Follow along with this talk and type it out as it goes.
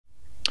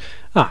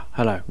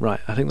Hello. Right,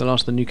 I think the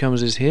last of the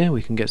newcomers is here.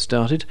 We can get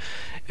started.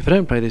 If I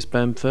don't play this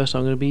band first,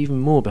 I'm going to be even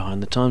more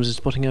behind the times in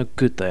spotting how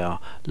good they are.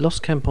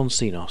 Los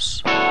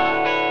Campesinos.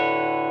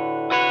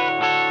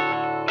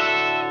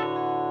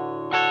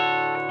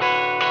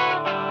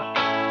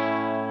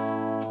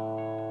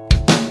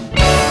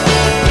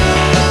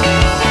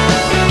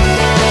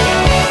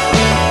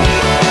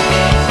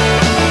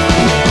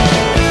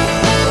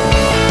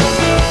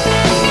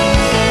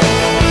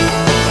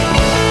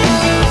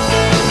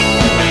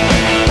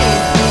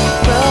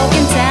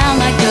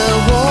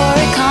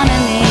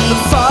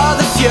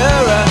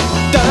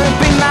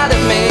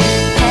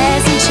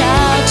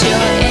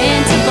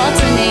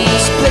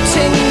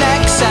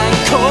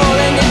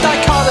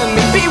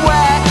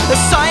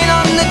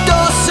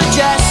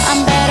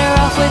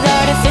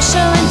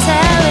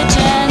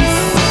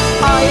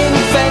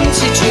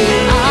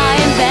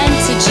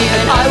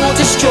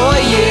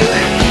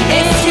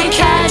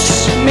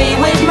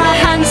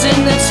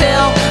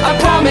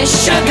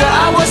 Sugar,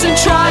 I wasn't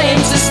trying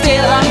to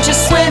steal. I'm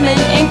just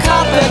swimming in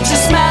copper to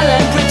smell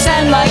and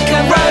pretend like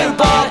a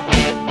robot.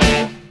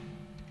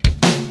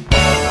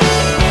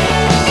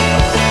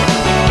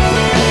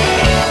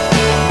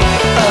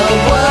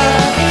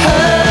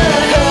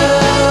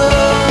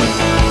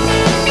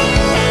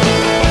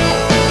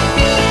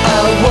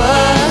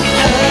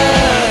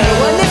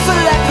 And if a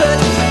leopard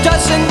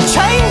doesn't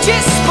change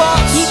its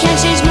spots, you can't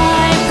change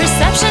my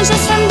perceptions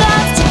just from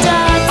dark to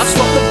dark. I'll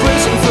swap the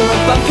bruising for a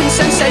bumping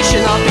sensation.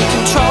 I'll be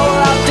control,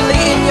 I'll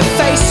delete in your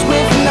face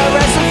with no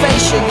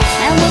reservation.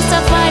 And we'll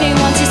stop fighting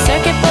once your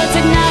circuit board's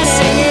ignited.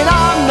 Singing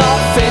I'm not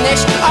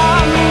finished,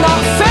 I'm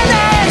not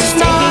finished,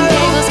 no. Taking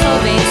cables for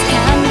veins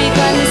can be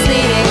quite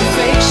misleading.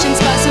 Friction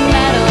sparks of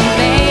metal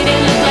made it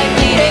look like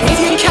bleeding. If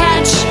you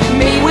catch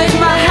me with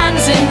my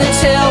hands in the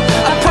till,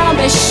 I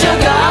promise,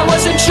 sugar, I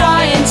wasn't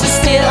trying to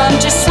steal. I'm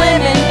just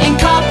swimming in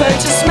copper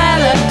to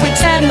smell and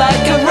pretend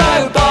like a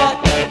robot.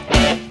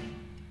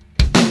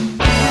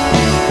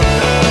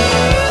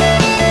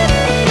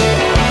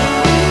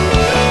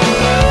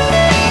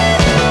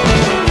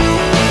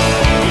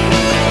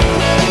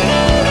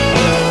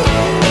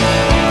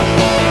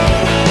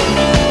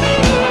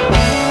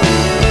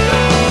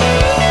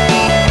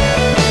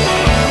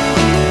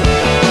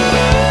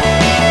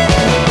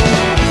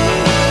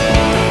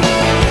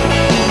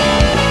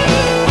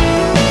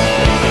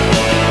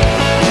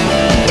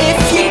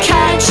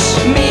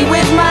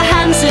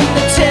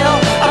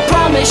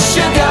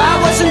 Sugar,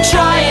 I wasn't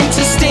trying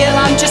to steal.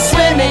 I'm just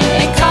swimming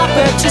in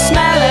copper to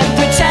smell and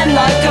pretend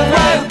like a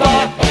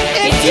robot.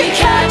 If you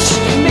catch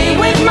me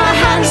with my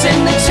hands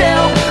in the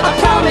till, I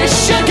promise,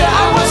 sugar,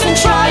 I wasn't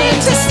trying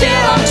to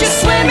steal. I'm just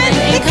swimming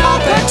in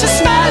copper to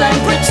smell and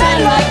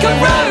pretend like a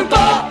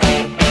robot.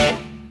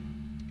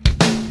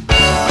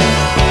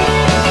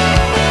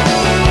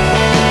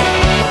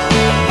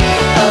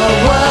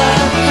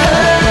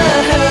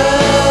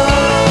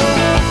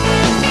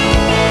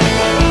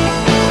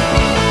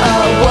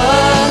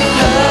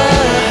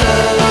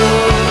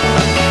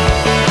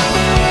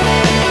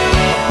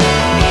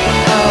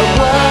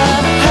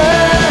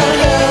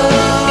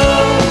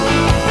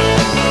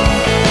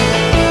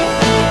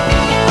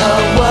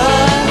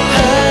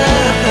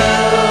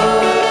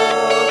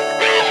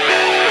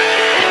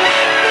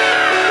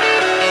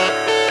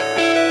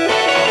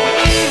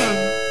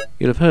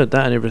 You'll have heard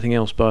that and everything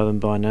else by them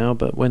by now,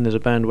 but when there's a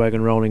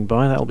bandwagon rolling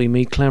by, that'll be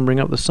me clambering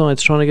up the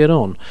sides trying to get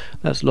on.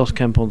 That's Los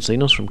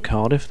Campesinos from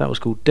Cardiff. That was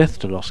called Death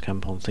to Los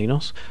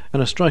Campesinos,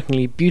 and a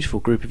strikingly beautiful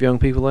group of young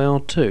people they are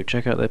too.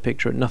 Check out their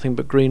picture at Nothing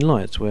But Green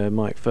Lights, where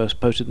Mike first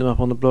posted them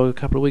up on the blog a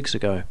couple of weeks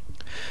ago.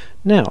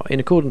 Now, in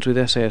accordance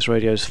with SAS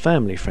Radio's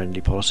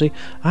family-friendly policy,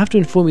 I have to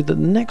inform you that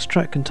the next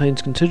track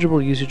contains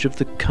considerable usage of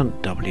the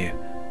cunt W.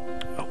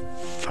 Oh,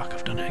 fuck,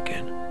 I've done it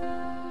again.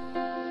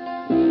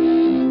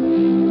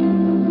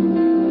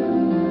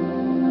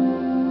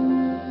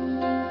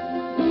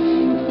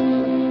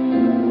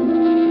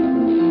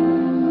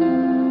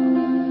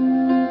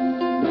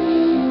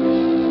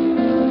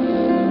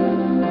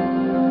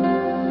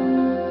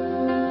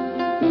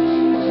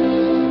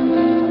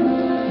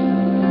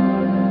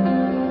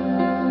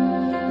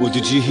 What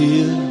did you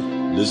hear?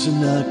 There's a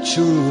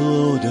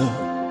natural order.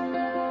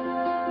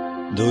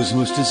 Those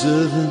most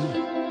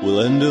deserving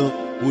will end up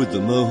with the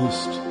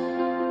most.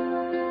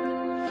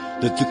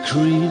 That the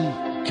cream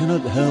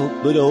cannot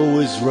help but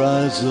always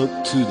rise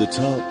up to the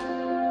top.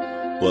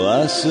 Well,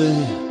 I say,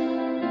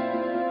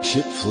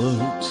 shit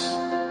floats.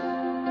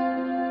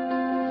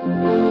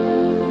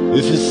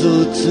 If you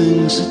thought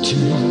things had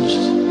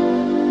changed,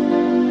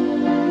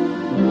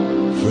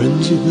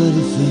 friends, you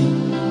better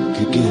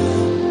think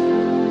again.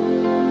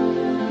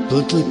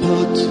 Bluntly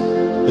put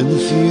in the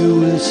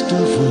fewest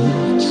of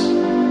words,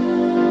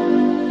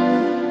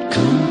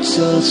 cunts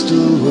are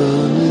still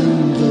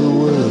running the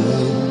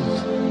world.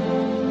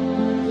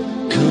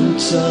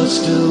 Cunts are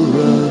still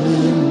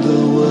running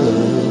the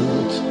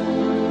world.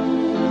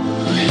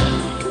 Oh, yeah.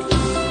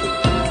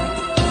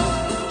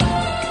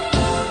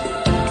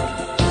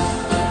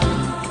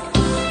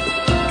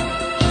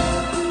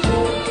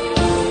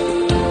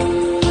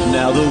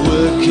 Now the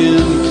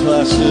working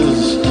classes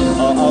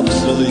are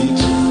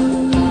obsolete.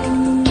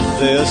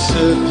 They are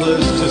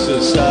surplus to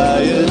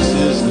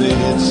society's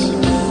needs.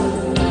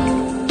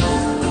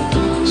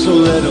 So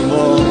let them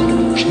all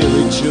kill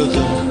each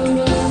other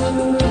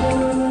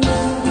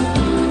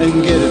and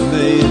get it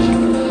made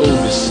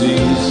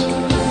overseas.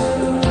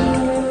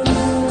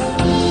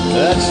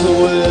 That's the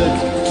word,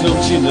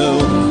 don't you know,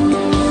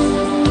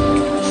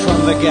 from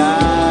the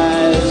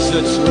guys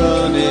that's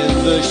running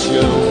the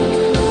show.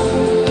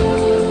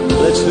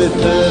 Let's be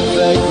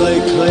perfectly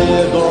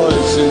clear,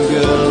 boys and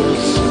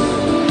girls.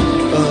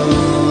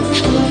 Oh,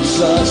 cunts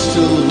are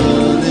still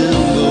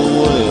running the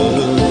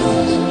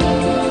world.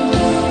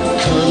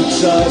 Cunts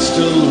are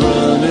still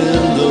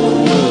running the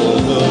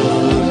world.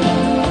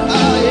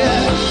 Oh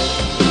yeah.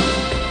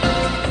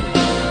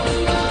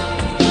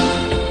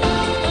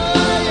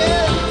 Oh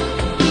yeah.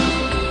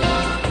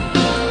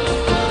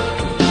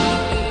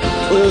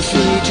 We'll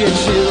feed your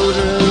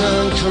children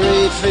on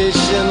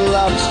crayfish and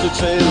lobster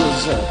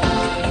tails.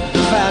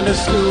 Find a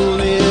school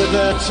near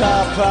the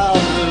top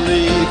of the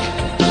league.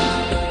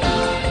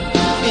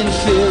 In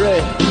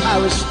theory,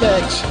 I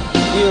respect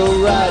your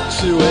right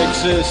to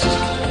exist.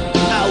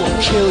 I will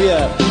kill you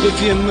if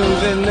you're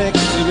moving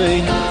next to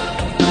me.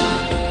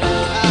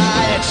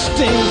 It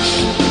stinks.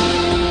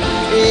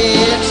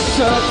 It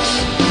sucks.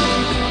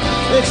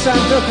 It's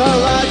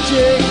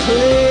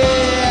anthropologically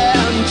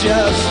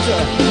unjust.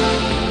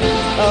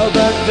 Oh,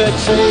 but the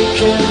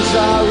takings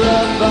are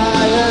run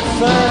by a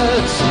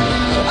third.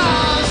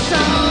 Oh,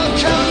 so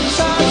cunts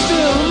are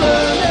still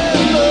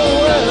running the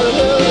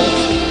world.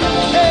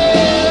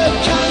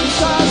 Cunts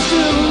are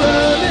still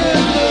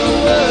running the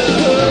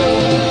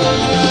world.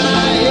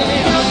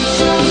 Cunts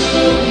are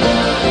still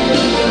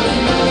running the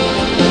world.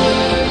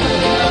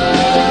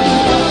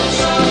 Cunts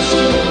are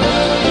still running the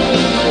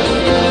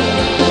world.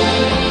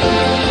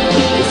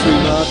 The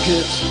free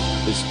market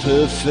is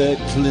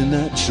perfectly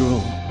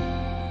natural.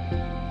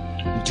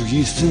 Do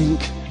you think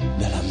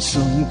that I'm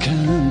some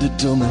kind of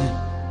dummy?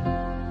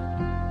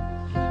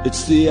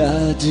 It's the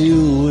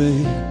ideal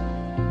way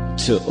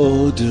to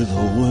order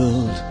the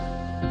world.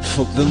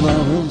 Fuck the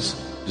morals,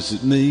 does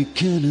it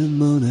make any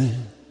money?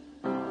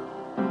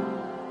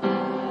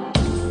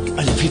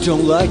 And if you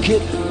don't like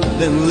it,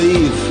 then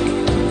leave.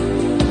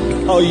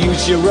 Or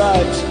use your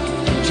right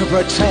to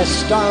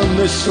protest on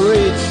the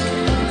streets.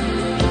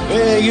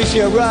 Yeah, use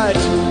your right,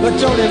 but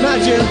don't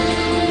imagine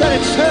that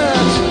it's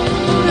hurt.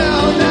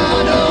 No,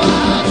 no, no,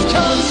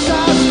 cunts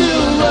are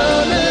still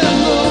running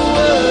the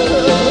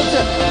world.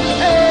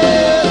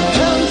 Hey,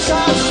 cunts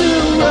are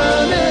still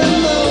running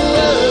the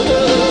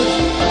world.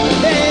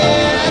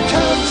 Hey,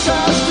 cunts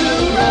are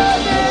still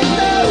running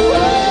the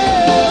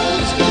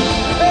world.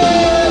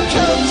 Hey,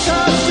 cunts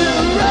are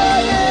still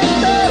running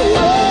the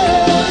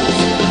world.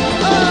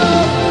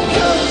 Oh,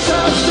 cunts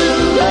are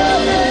still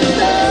running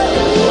the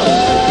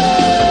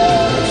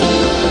world.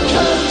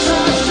 Cunts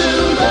are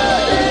still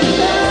running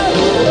the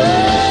world.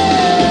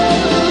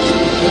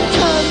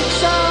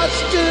 Cunts are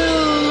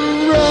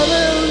still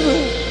running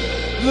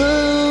the world.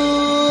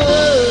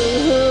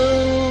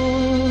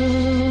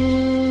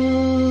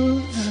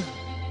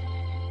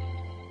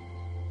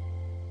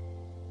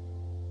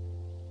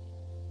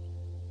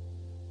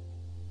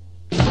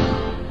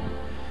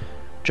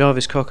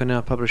 Jarvis Cocker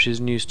now publishes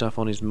new stuff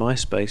on his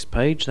MySpace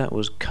page. That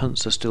was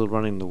Cunts Are Still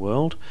Running the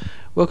World.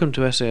 Welcome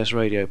to SAS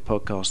Radio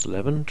Podcast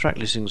 11. Track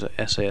listings at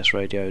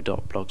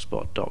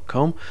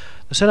sasradio.blogspot.com.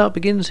 The setup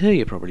begins here,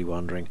 you're probably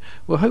wondering.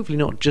 Well, hopefully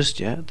not just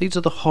yet. These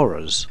are the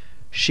horrors.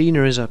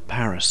 Sheena is a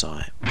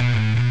parasite. She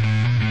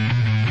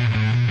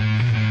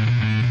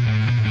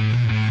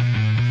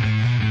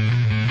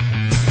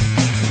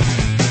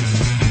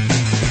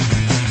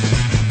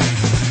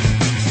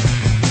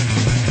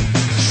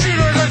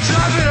was a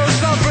champion who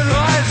stopped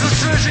lines. The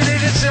truth she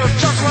needed to,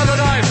 just where the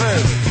knife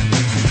is.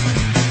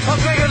 I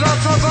figured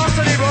lots of us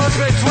anymore. It's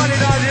been 29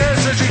 years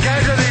since she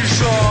came to these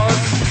shores.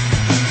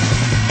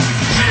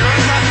 She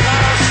was a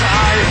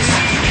parasite.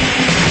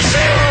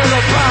 She was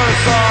a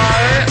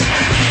parasite.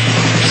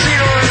 She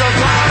was a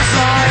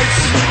parasite.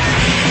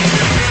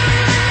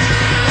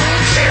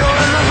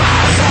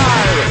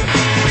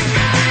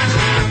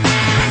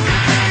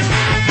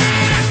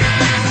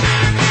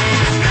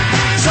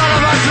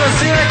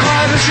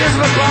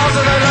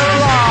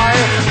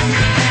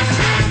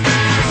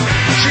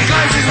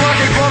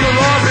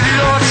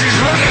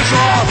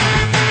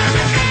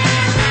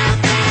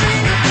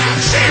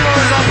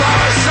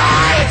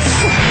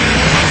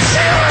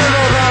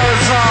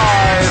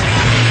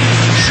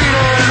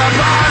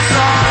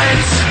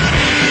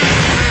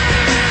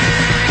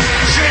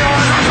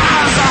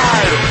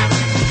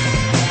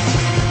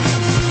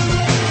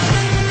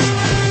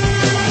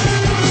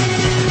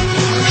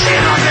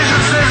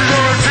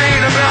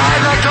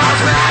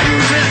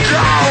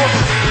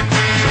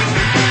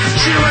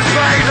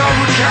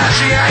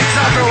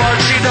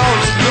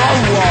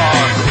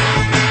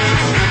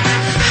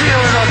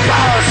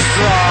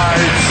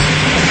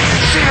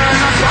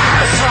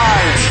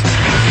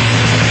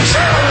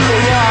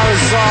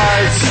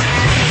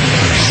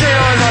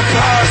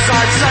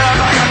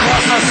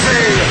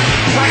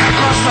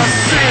 wanna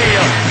see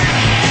you.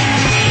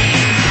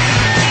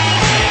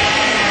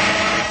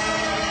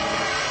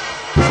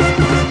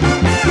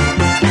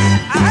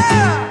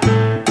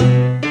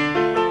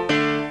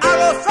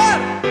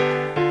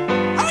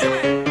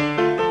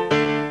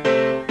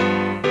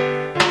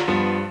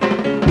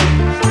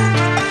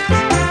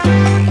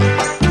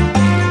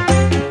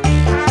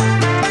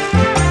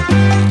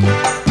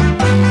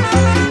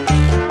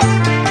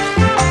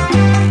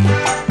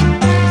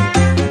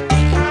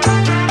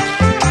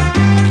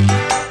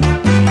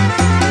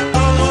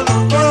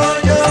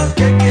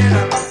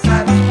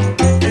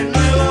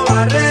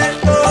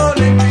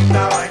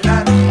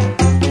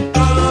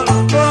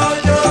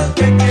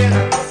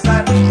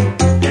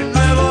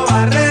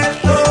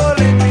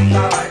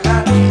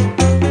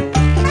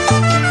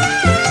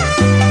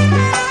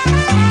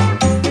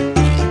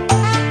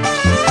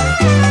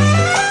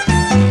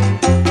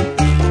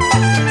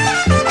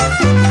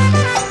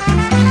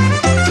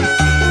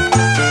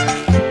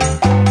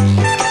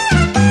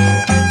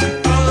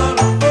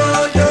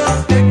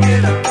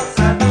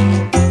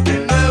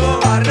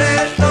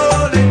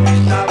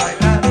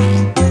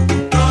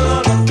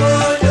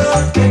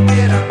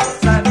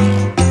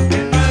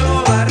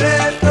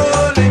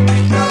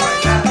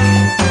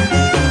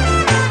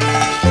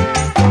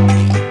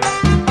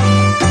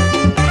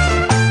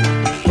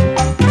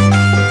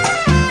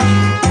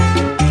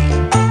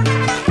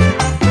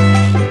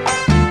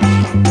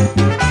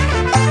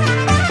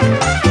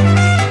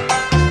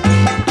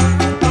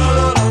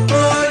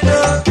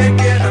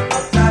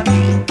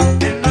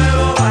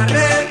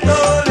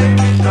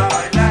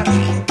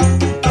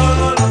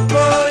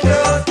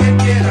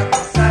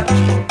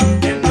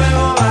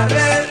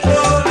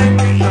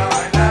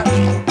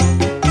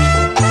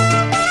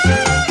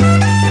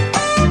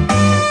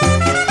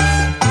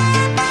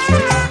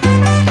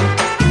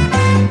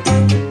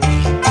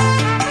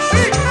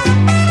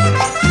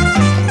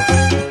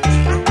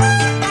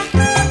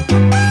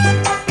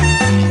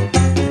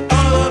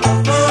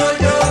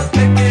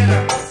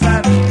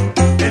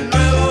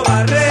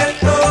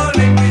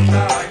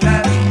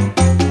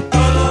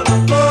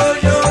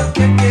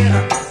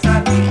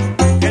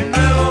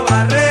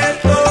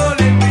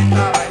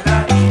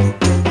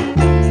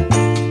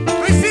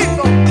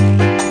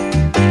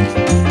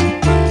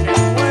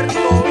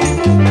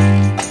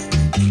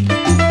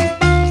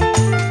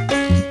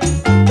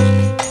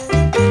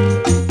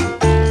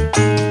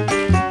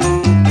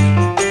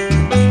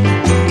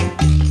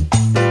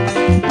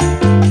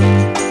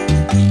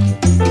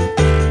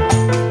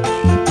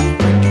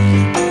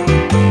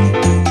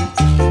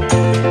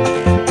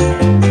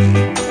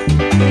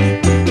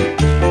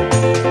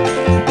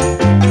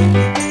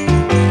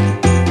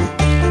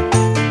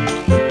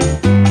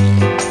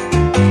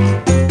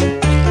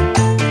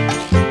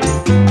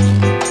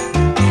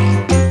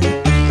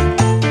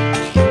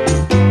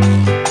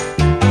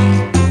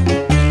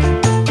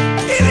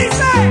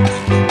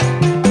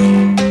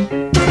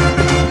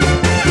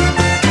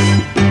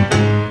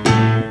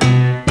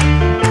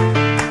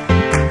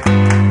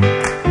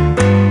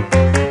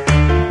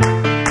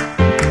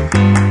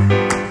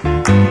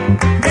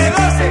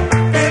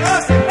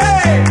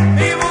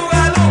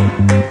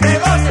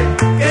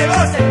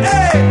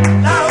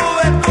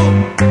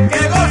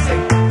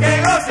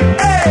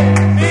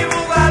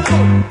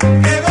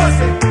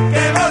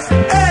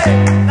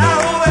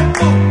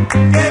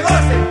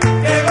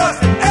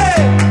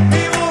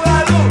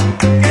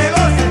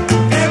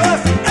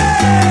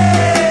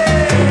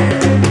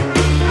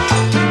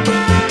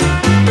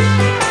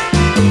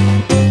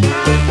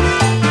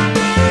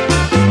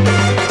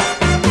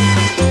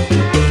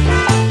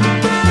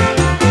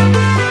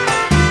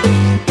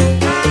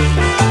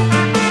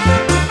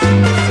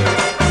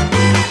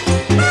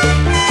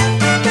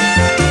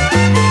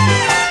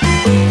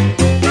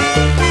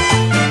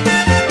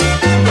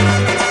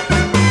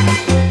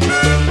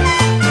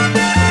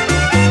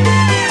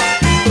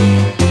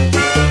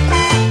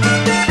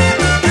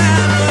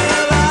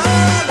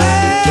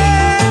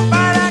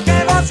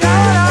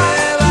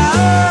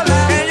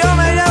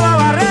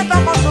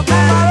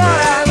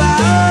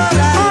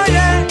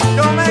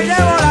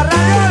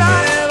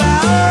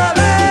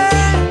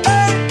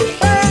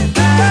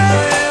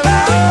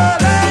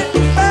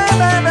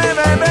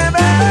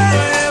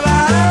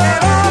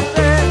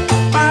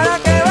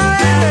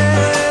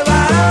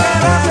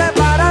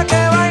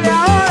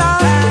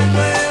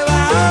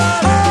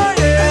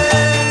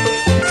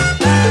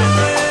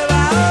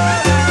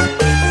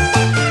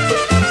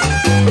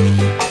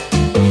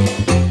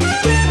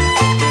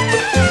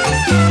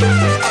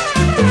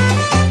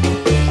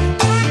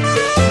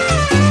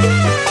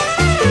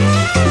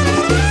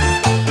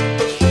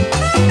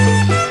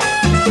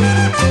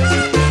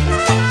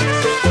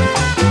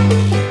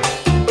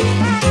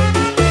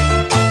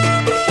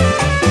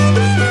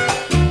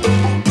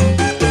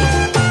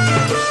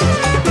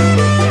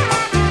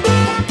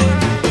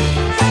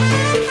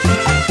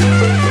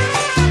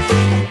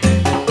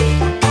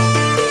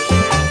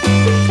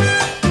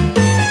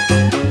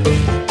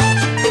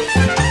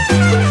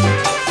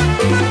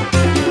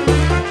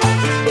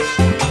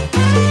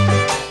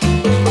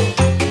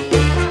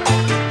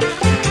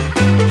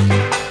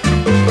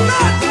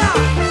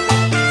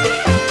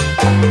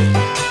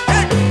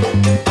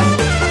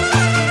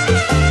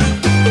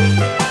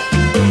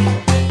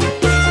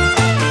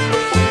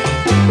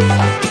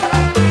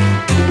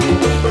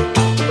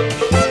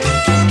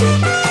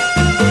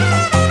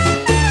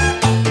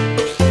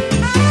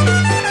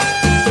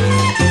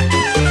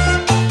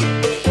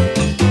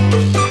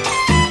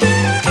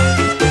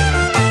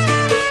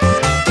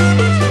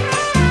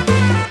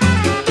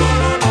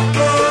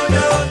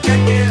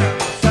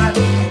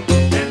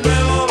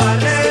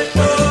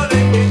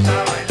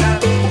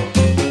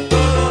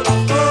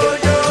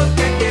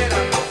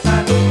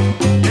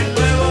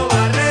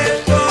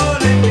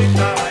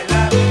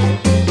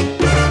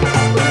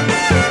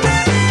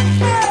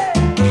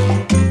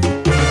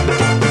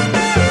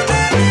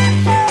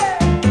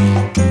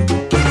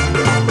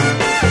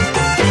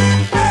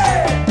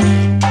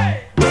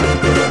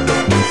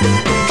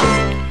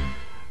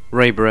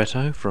 Ray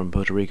Barretto from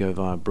Puerto Rico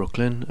via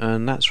Brooklyn,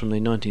 and that's from the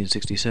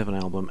 1967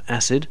 album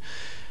Acid,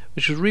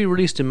 which was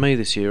re-released in May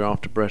this year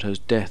after Barretto's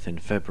death in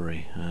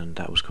February, and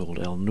that was called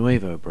El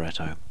Nuevo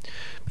Barretto.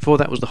 Before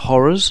that was The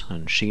Horrors,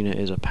 and Sheena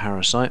is a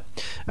Parasite.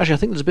 Actually, I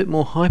think there's a bit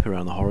more hype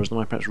around The Horrors than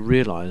I perhaps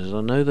realised, as I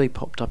know they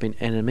popped up in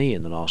NME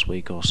in the last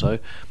week or so,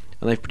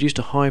 and they've produced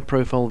a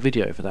high-profile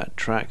video for that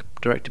track,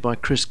 directed by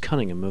Chris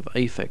Cunningham of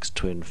Aphex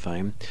Twin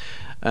fame,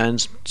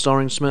 and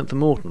starring Samantha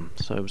Morton,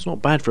 so it's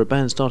not bad for a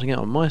band starting out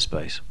on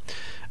MySpace.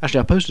 Actually,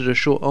 I posted a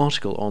short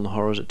article on The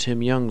Horrors at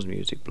Tim Young's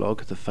music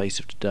blog, The Face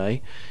of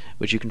Today,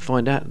 which you can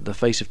find at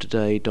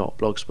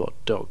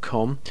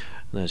thefaceoftoday.blogspot.com, and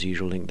there's a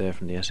usual link there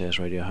from the SAS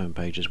Radio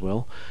homepage as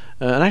well.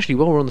 And actually,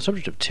 while we're on the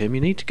subject of Tim, you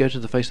need to go to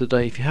The Face of the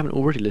Day if you haven't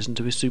already listened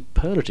to his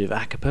superlative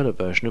a cappella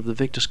version of the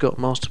Victor Scott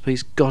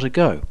masterpiece Gotta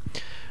Go.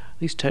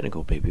 These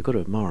technical people, you've got to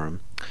admire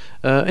them.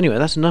 Anyway,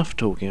 that's enough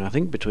talking, I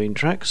think, between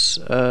tracks.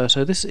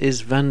 So this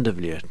is Van der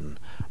Vleuten,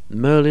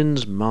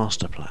 Merlin's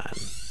Master Plan.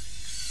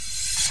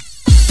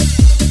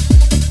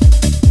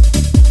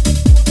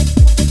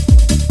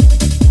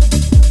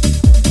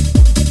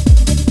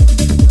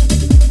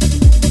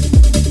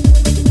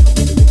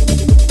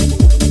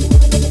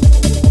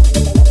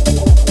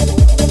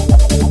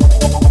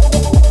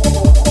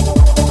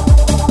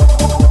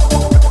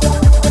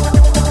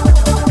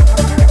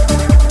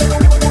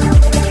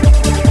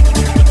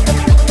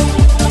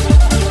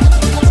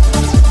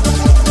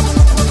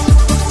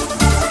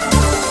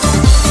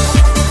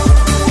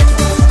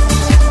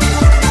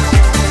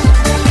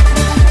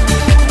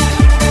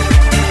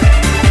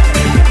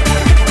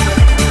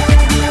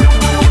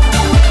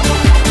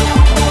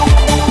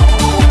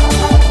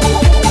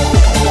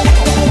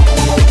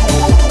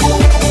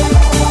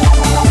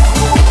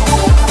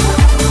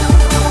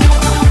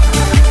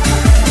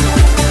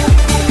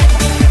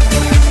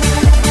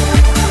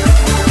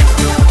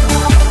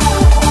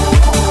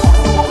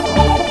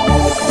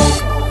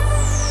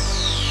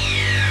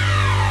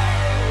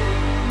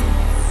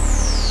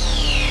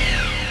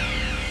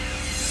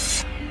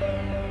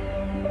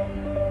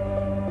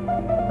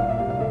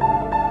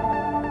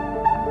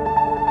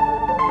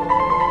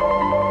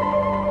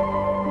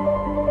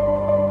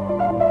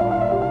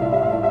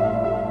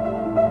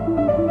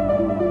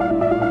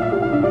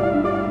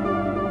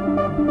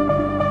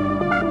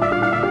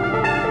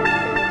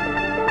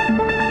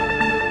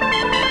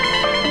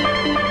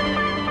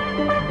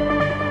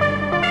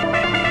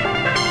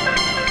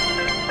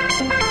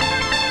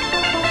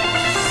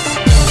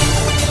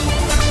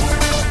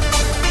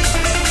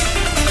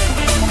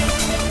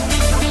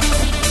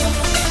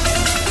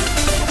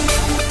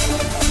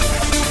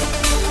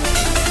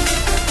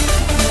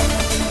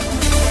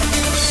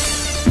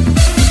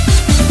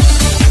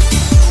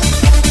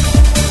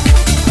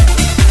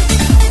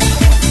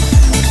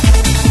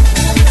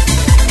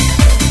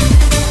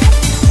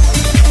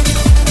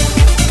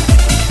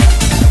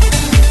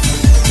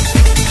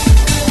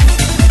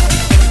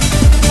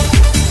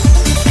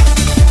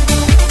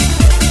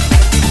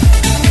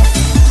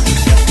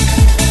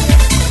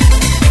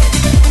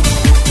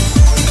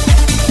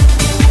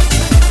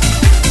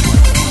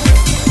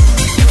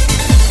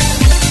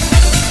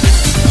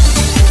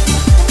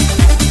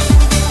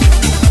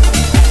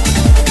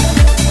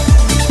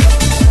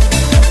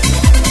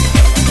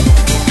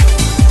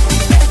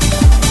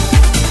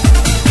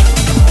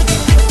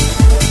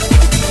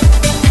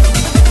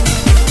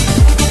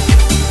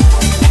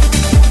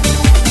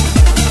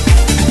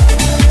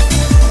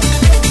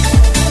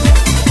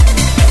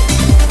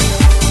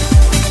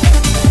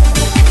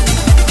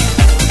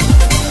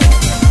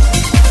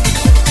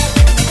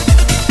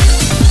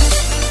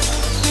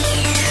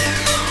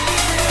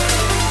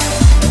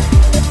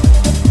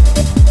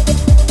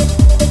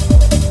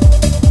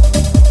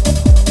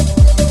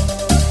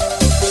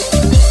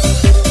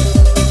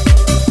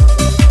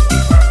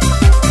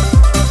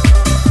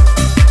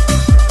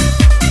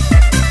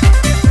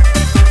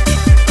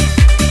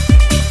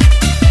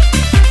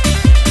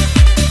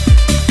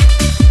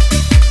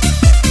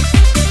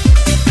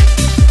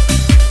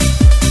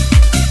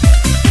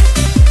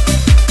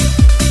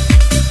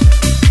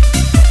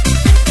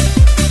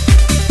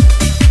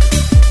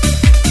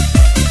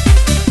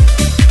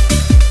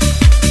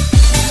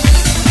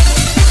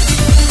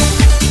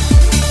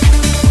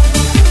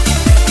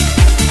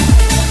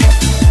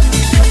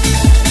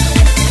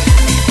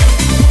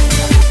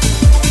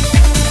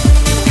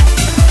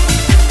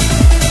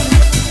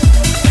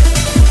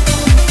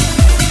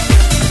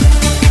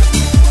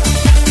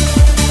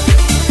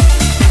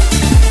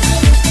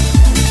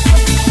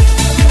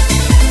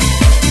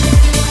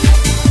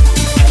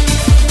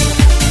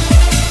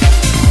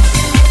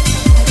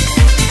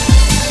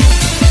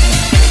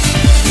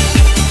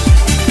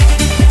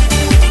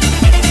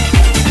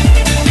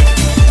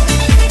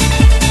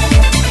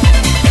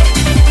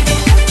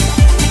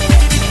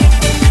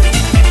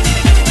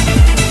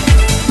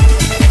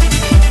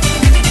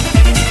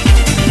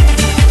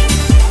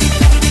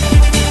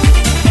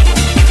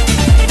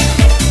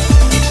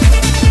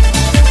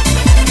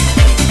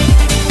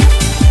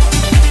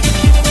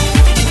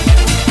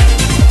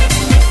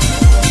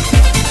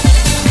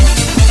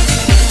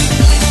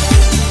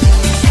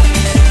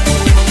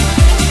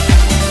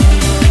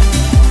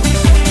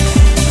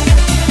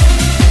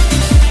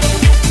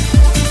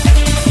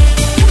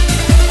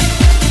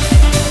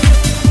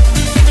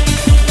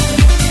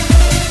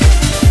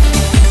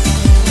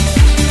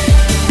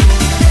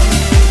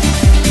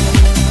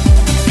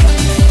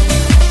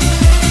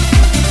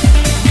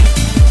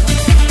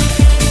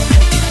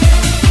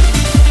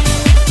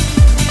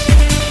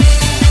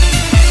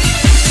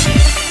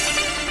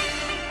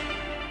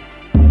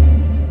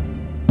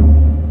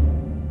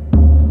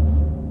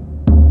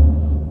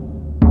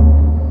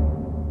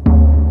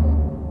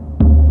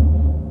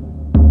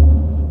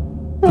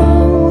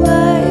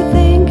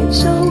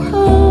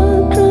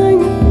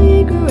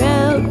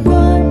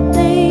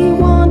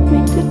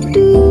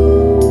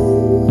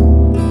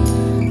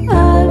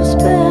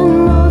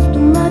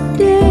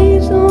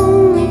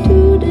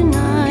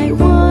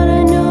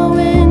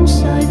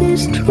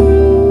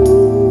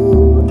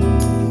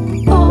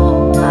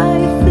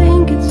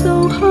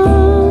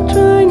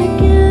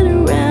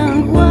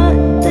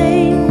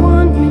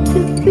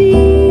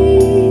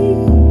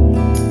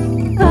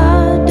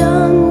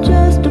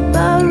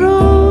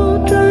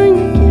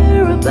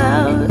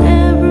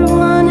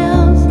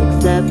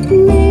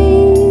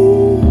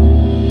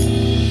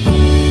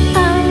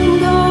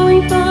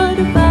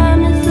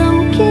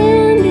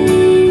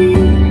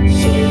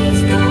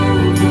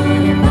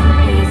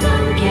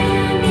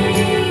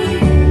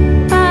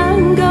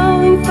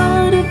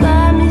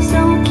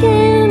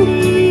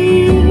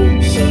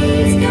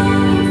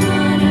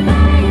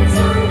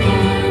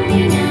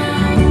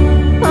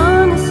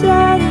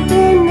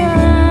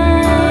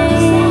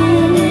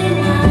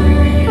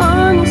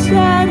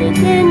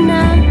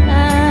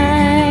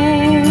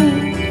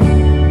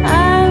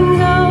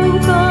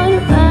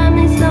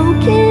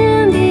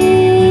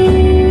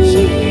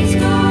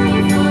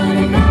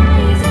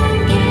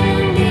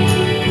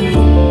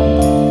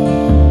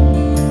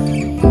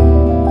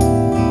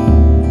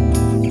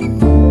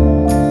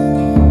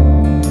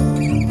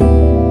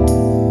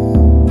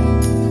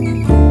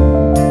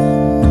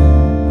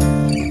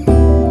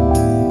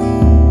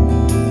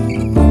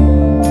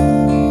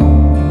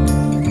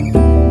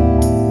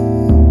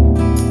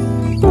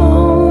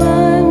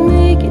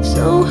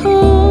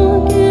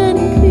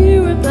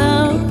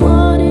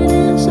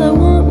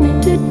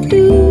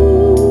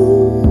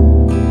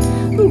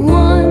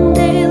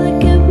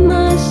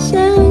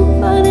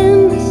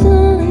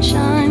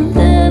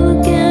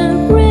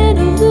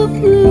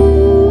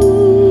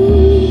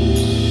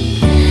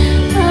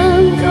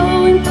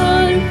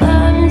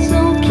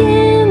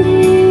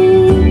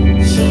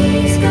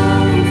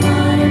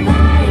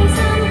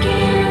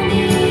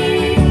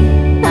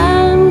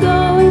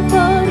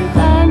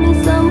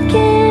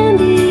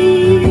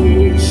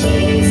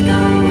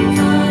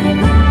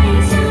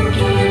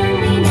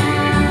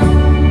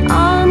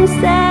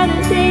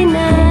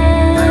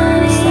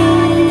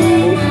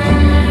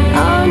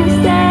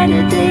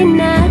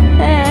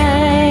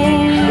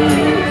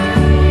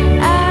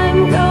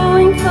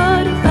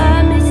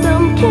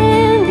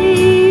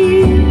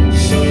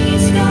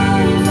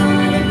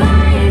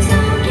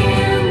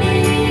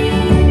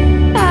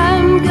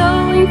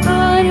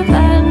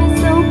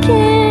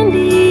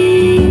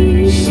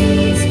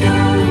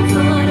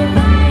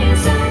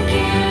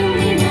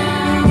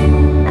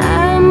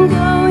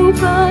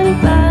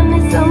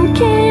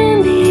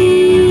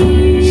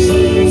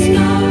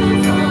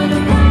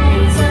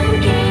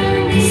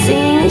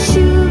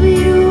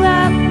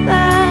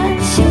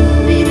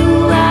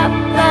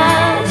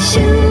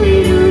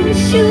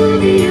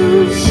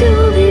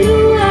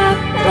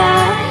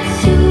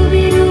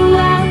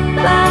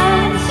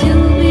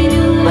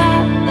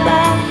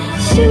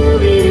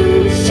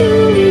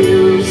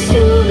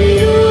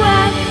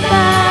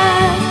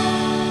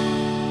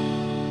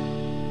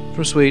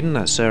 Sweden,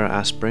 that's Sarah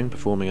Aspring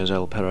performing as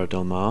El Perro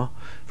del Mar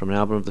from an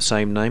album of the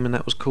same name, and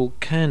that was called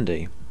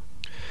Candy.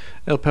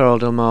 El Perro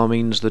del Mar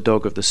means the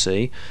dog of the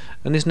sea,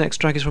 and this next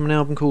track is from an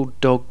album called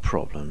Dog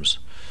Problems.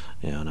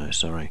 Yeah, I know,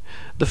 sorry.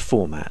 The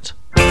Format.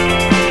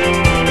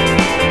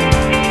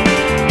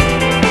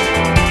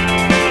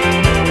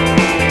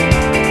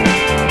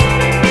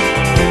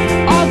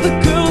 All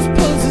the girls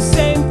pose the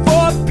same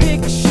for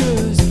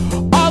pictures.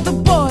 All the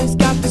boys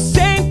got the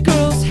same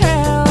girl's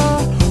hair.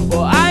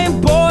 Well, I am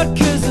bored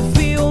cause I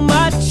feel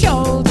much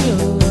older.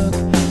 Look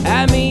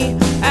at me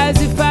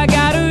as if I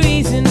got a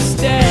reason to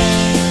stare.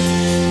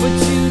 But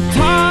you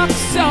talk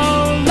so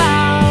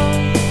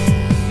loud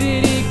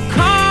that it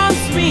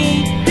calms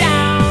me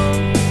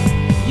down.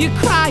 You're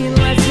crying,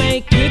 let's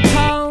make good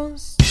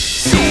toast.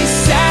 She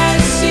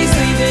says she's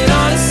leaving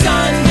on a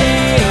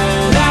Sunday.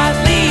 Oh, that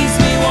leaves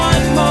me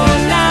one more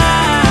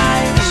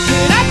night.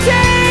 Can I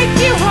take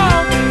you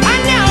home? I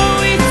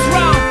know it's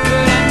wrong,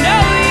 but I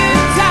know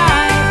you're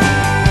tired.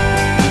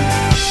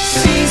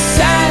 She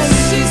says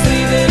she's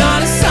leaving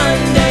on a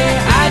Sunday.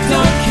 I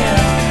don't care,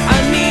 I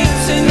need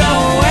to know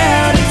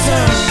where to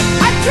turn.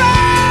 I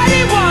tried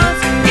it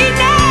once, it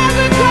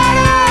never caught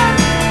on.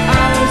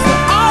 I was the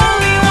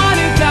only one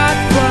who got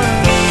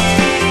burned.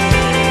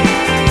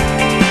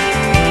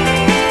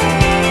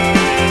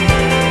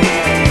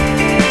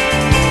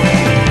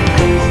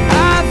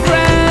 I've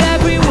read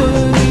every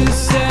word you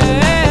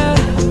said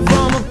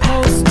from a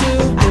poster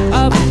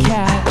of a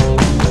cat.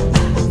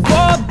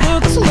 4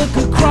 books look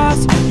across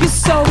your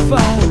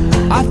sofa.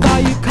 I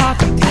thought your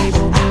coffee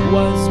table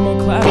was more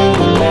clever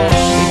than that.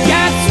 It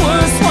gets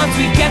worse once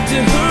we get to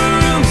her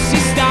room. She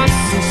stops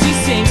and she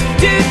sings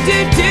do do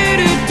do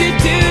do do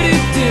do do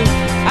do.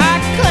 I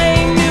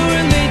claim new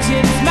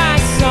religion's my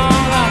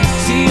song.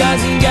 She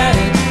doesn't get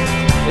it.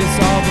 It's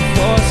all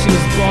before she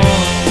was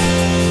born.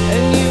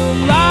 And you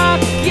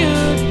lock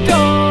your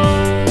door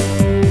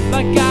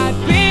like I've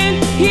been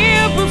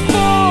here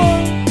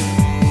before.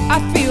 I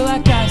feel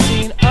like I've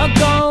seen a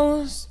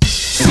ghost.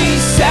 She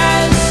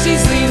says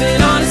she's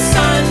leaving on a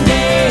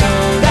Sunday.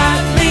 Oh,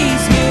 that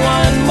leaves me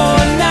one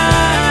more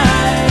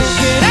night.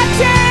 Could I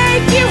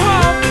take you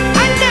home?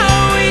 I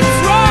know it's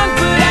wrong,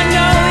 but I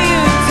know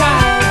you're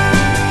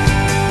tired.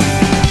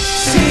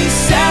 She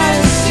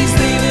says she's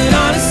leaving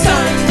on a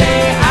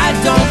Sunday. I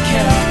don't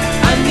care,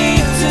 I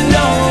need to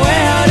know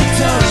where to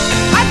turn.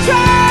 I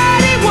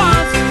tried it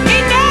once,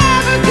 it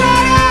never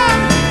caught on.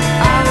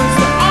 I was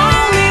the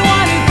only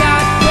one who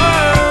got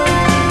burned.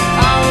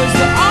 I was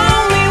the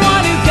only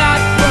one who got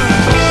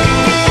burned.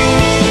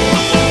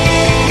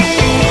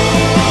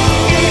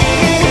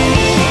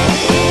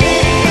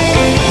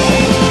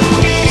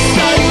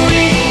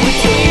 Suddenly,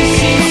 between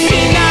sheets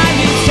and I'm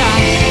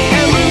inside,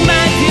 and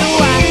remind you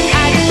why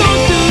I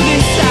don't do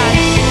this. I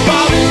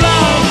fall in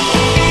love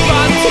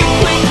far too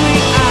quickly.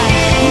 I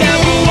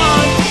never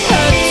want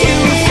her to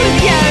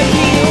forget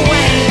me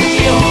when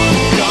you're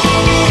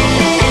gone.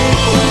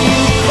 Will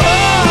you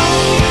call?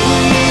 Will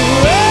you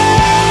run?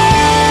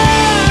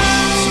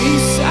 She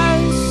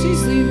says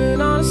she's leaving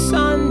on a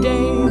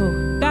Sunday. Oh,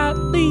 that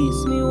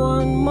leaves me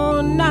one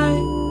more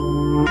night.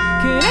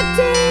 Can I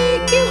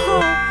take you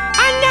home?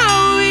 I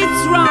know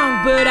it's wrong,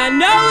 but I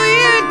know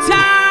you're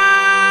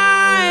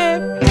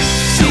tired.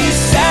 She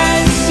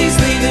says she's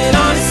leaving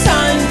on a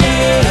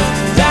Sunday.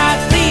 That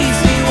leaves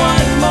me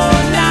one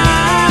more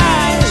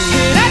night.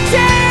 Can I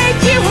take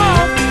you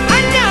home? I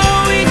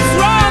know it's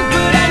wrong,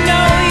 but I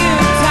know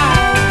you're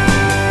tired.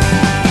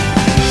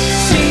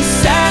 She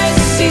says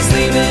she's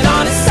leaving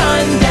on a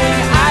Sunday.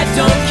 I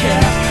don't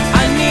care,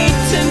 I need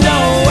to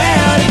know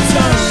where to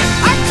turn.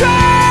 I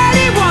tried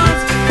it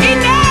once, it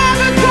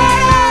never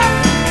caught on.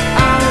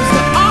 I was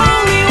the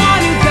only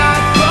one who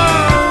got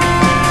burned.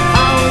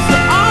 I was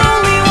the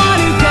only one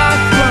who got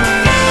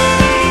burned.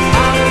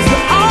 I was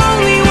the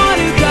only one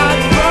who got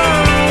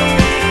burned.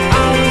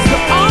 I was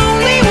the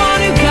only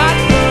one who got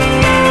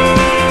burned.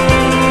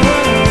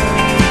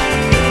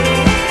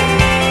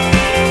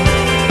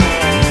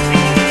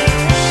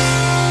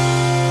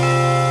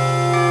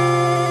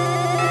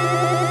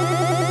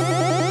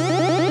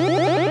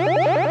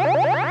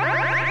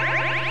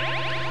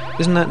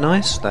 Isn't that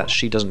nice? That's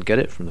She Doesn't Get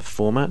It from The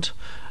Format.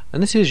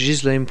 And this is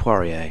Ghislaine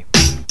Poirier.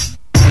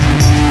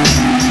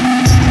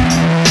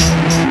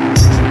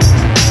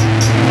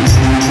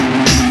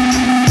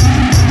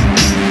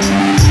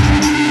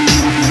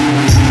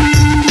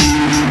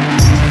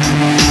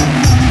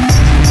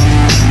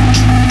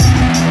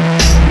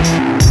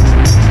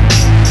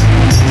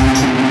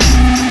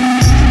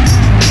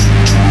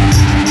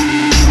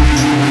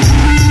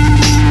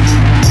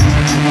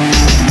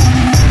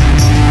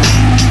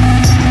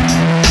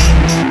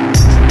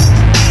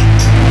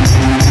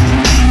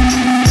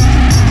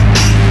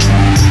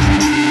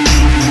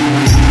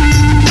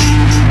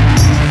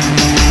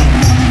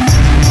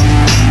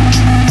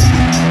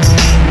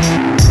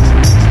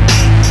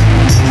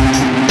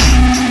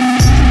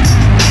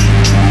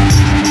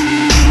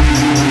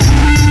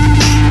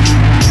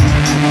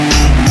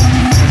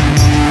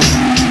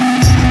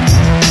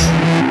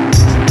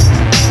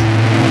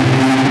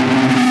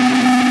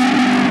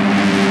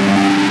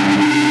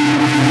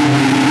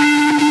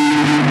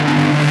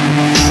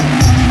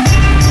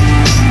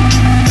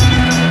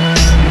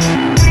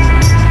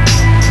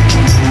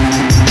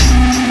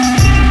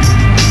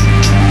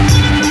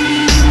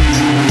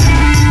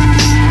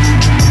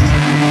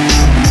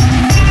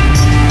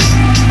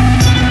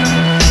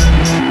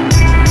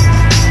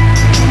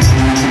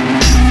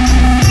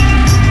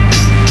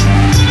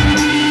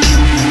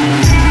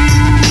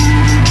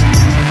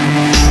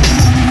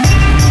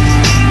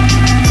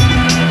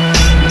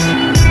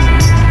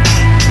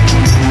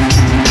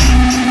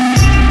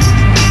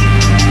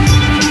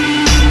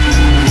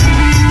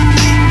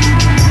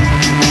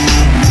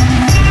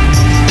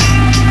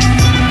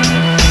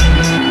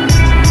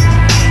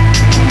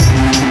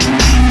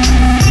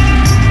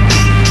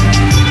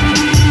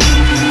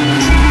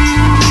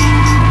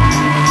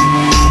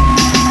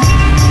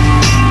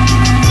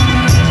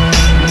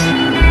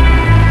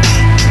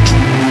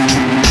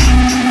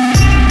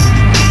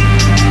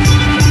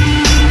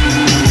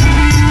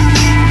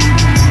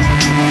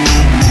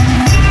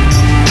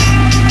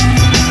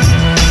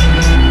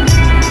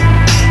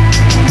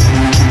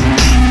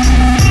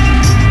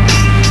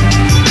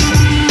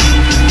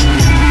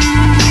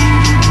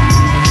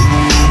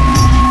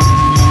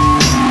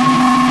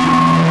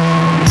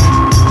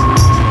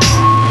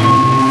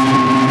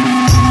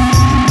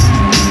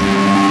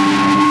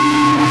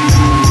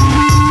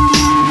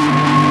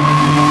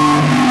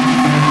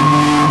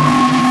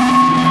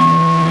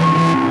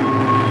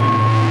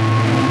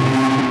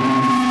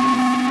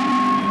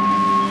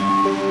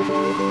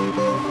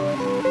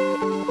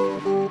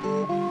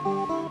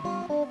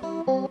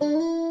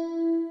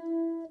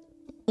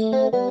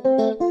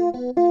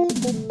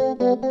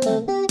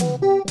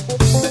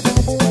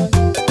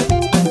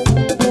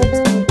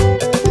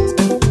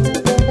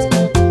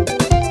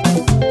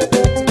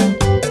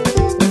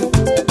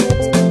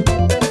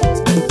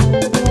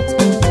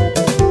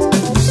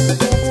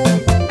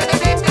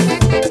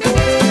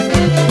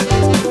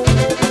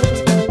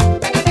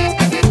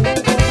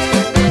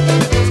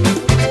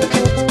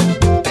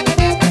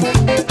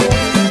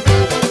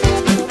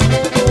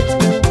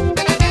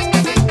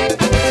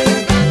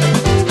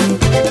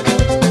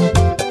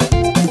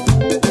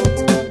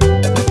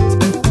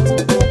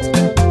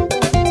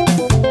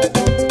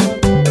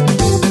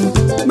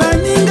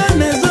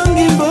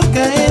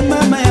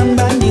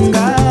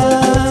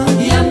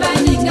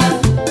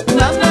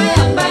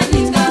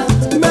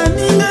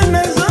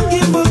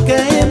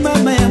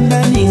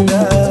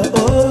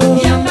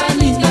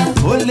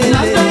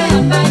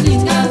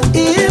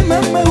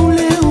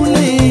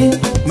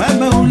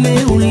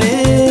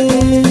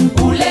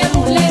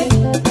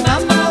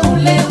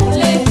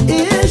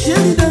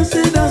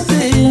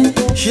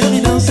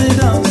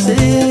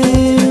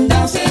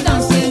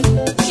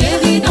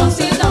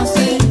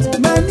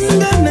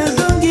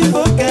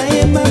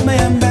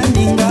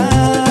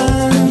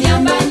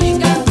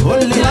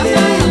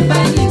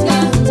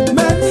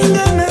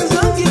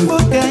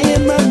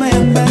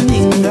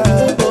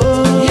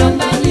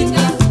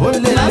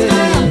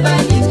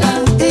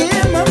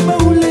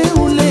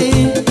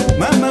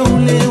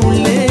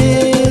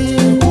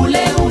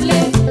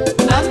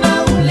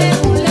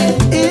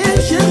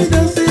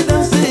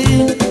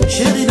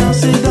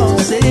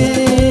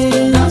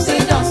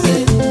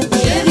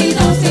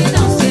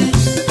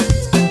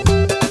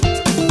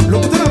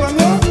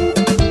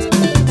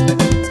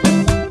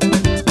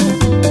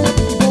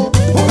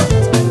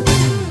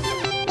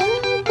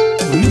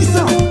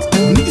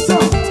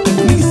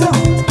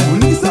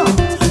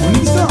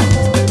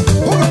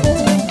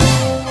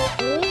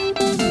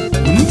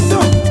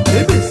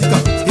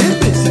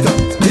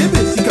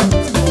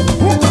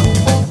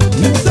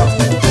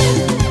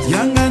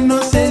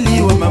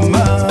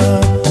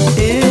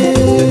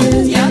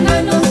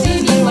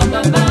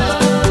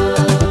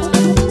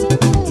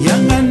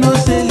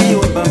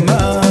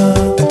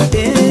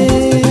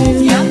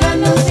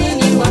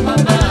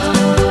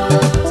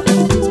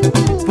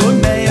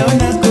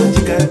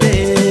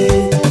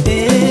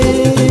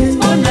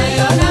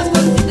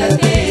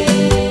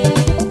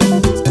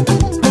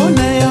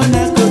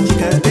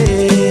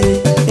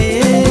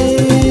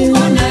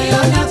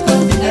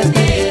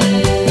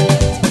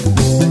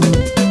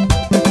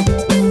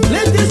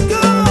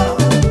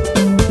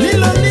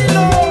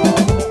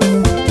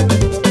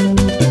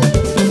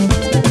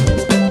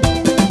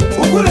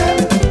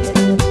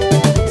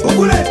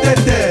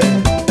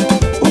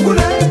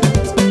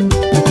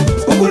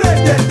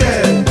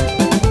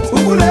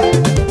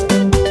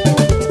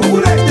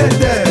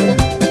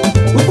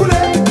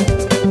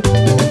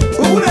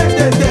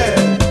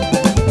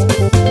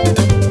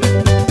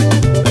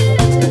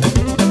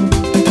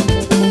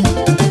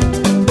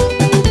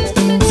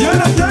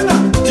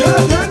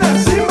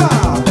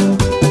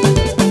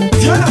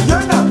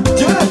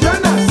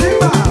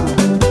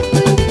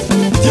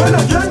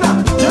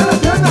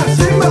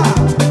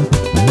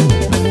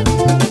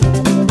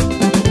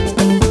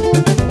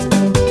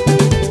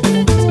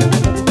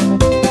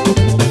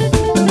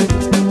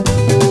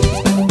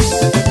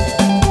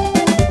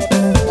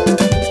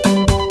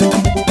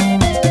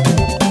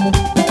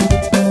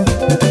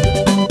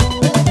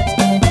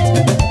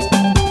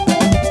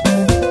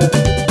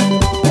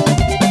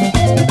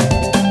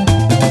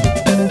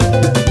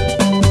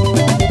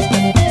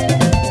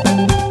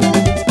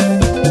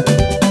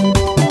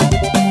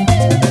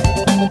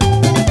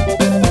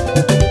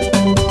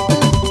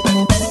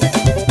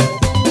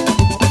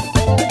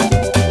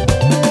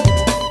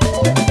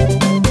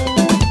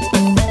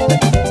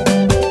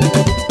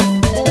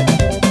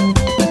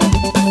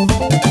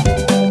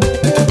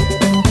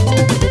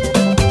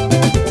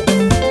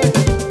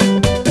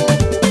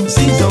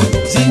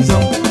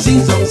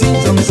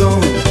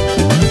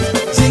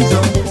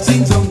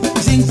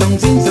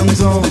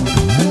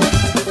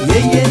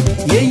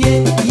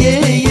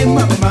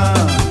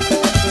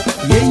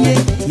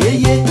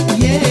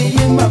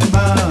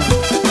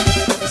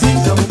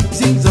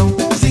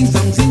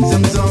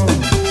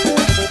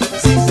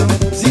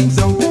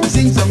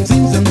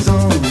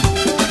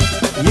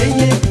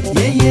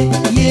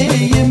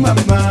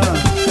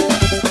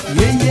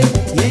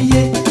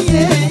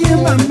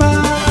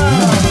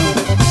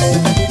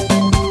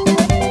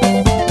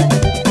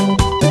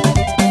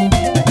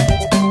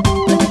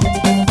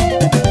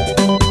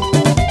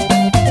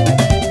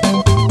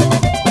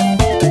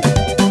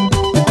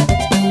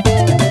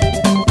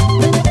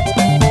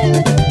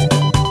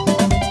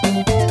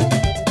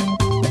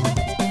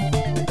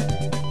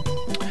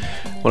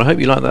 Well, I hope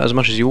you like that as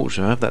much as you ought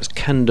to have. That's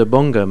Kanda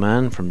Bongo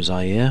Man from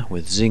Zaire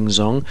with Zing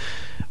Zong,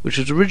 which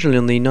was originally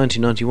on the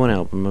 1991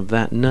 album of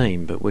that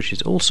name, but which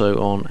is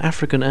also on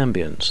African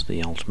Ambience,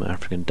 the ultimate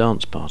African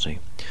dance party.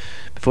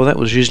 Before that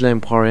was Ghislaine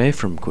Poirier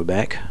from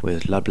Quebec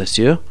with La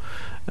Blessure,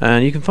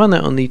 and you can find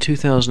that on the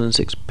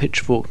 2006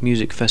 Pitchfork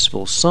Music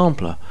Festival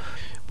sampler,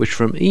 which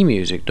from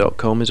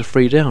emusic.com is a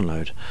free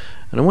download.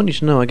 And I want you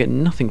to know I get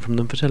nothing from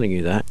them for telling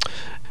you that.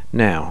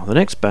 Now, the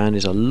next band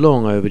is a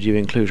long overdue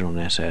inclusion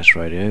on SAS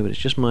Radio, but it's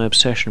just my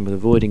obsession with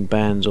avoiding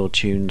bands or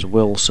tunes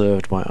well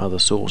served by other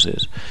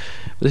sources.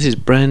 But this is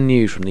brand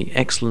new from the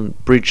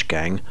excellent Bridge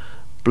Gang,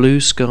 Blue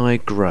Sky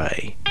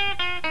Grey.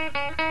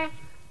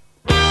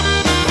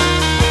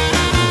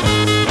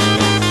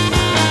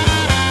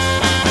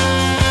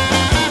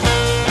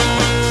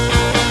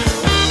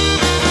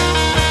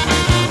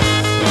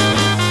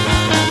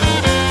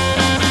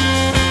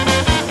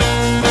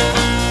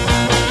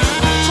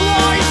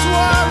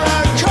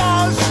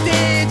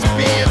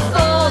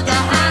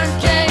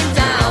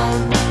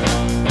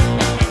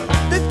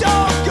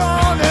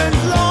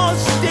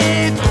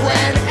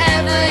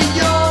 Whenever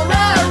you're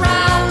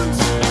around,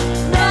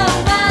 no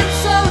man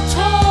so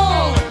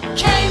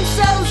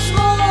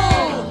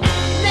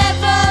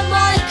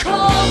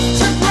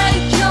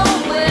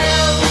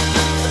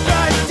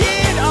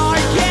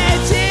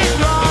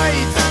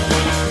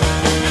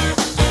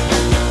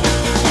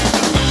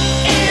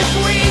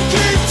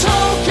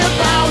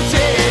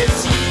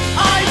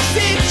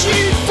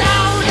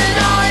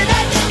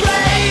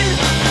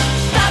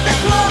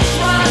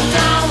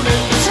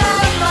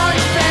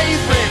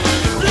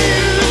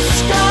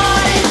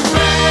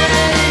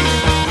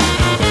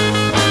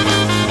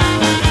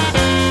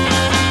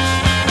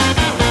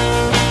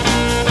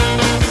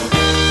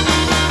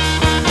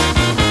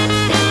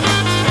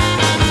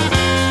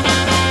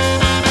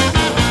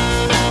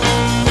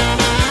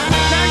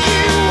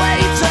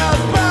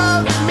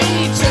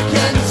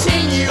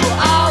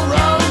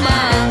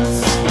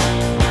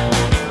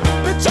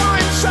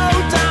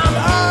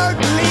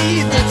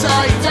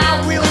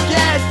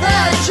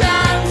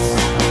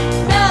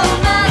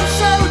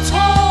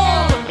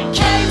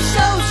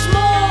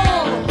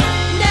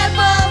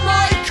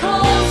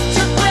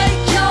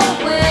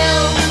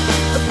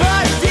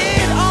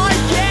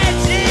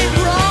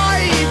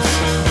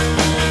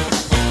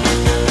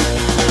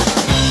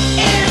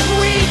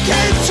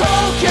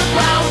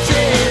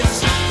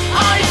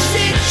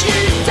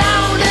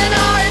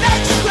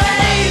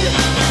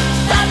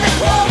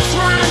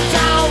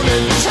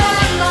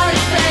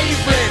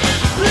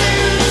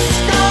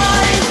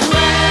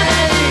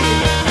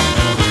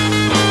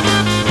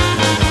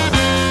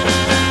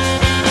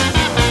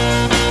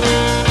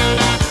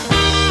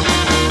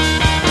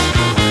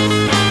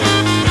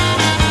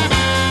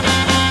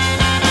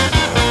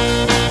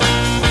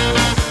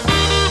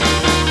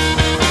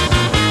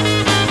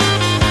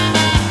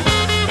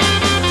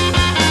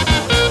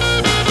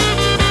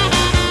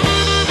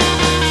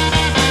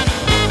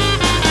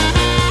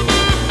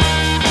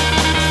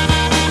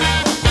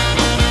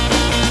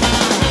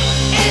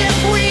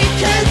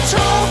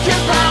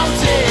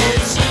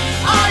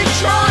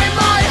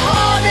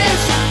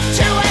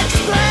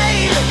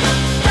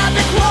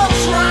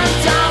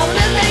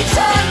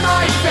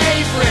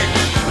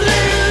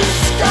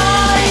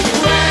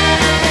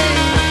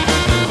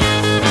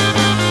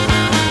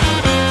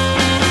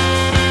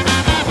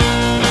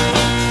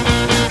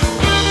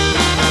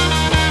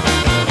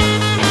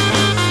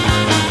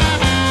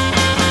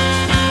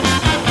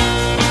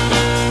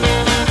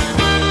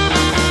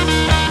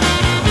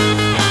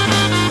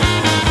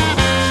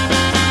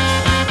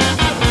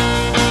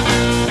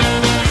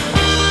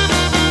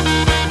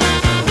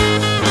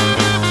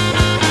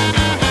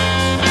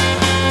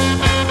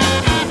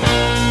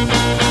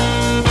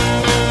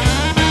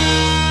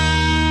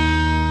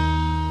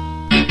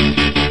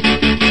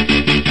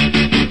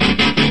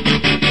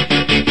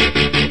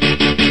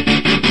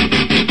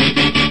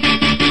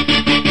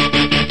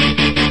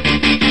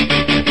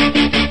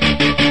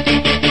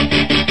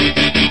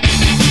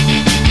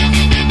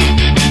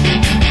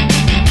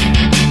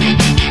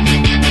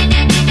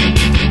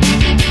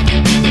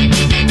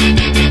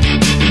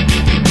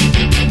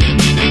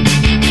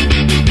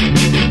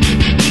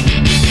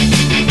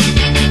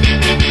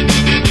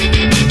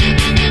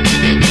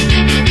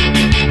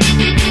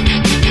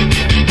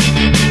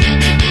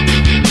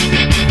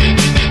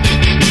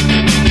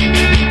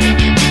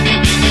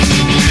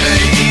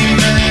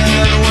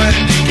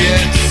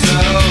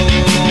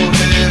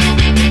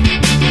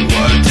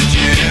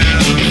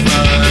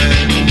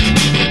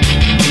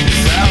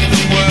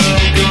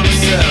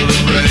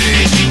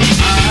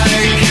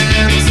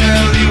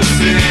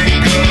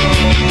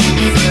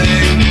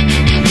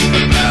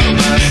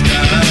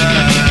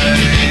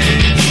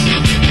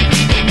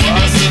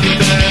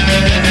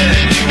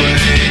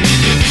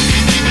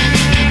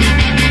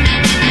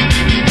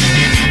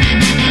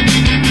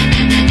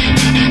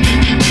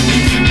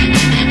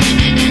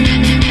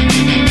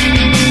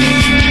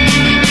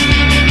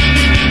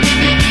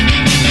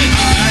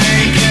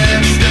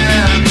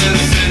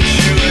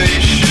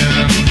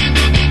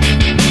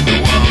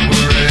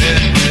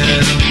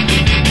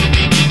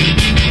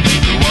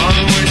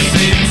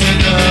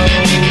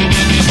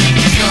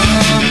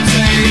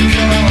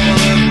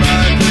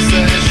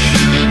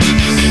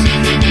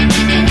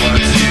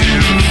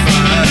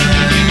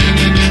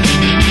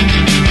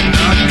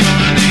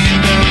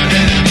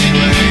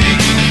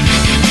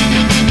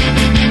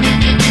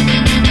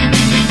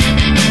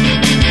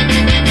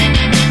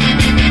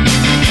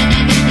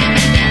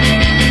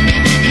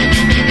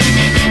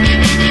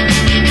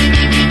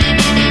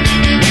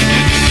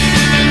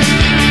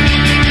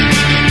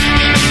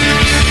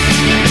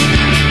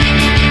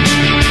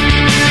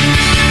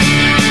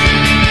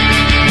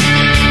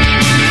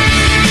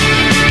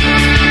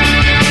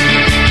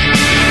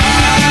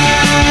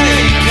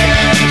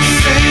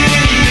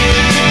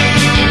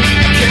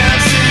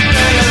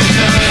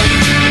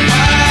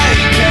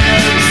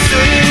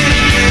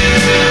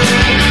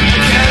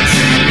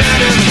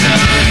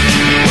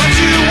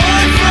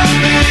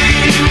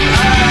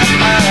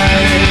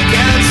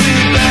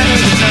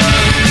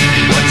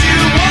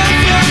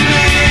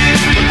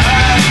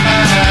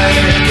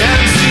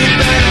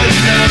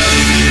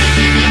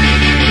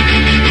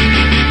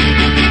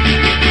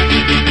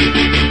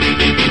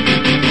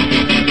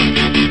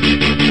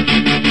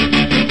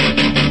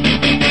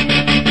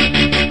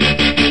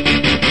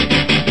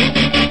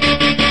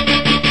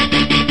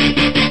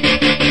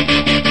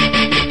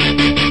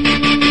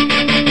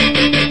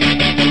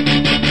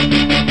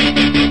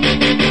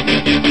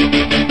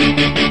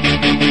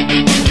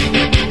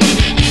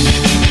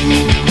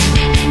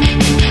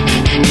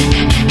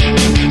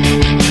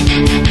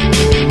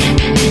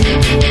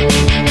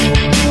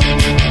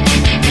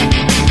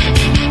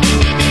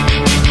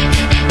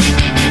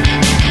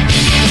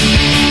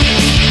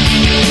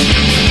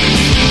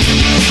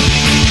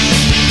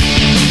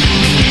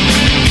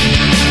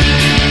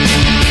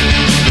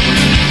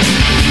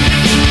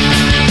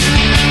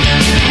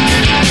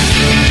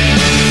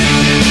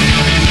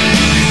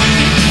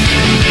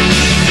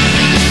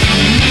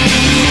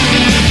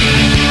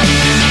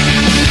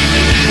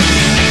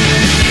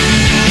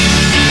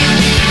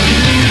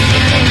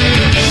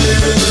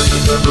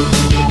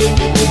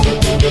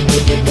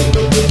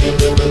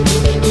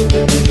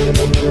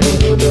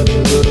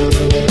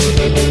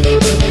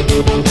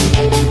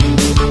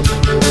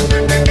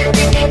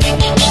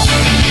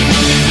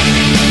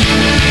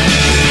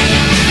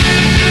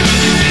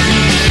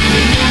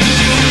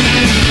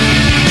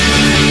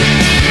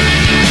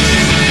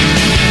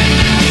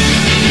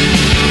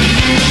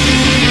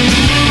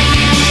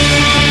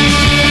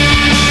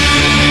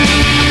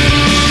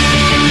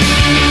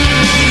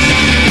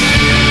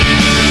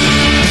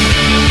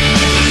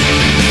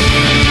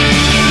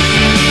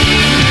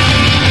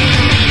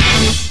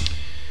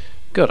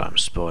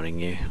Spoiling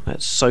You.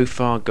 That's So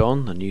Far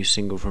Gone, the new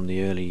single from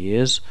the early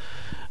years.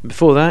 And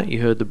before that,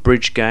 you heard the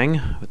Bridge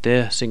Gang with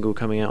their single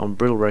coming out on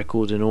Brill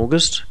Records in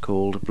August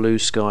called Blue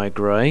Sky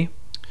Grey.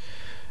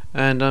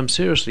 And I'm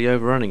seriously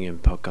overrunning in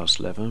podcast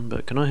 11,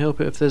 but can I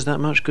help it if there's that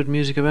much good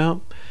music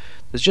about?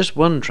 There's just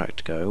one track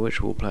to go,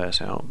 which will play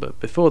us out, but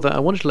before that I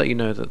wanted to let you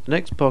know that the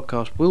next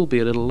podcast will be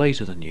a little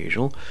later than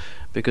usual,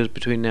 because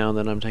between now and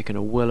then I'm taking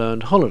a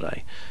well-earned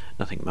holiday.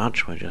 Nothing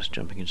much, we're just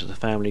jumping into the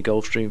family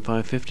Gulfstream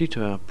 550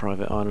 to our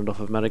private island off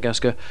of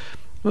Madagascar.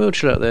 We'll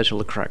chill out there till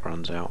the crack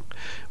runs out.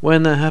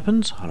 When that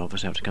happens, I'll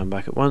obviously have to come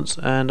back at once,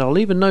 and I'll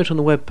leave a note on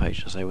the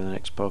webpage to say when the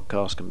next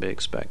podcast can be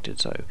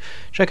expected, so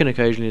check in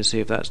occasionally to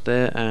see if that's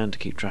there and to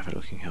keep traffic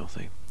looking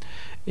healthy.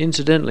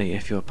 Incidentally,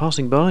 if you're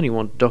passing by and you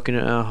want to dock in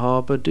at our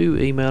harbour, do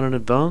email in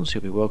advance.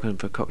 You'll be welcome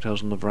for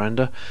cocktails on the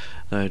veranda,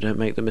 though don't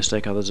make the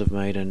mistake others have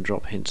made and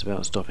drop hints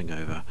about stopping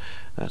over.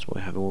 That's what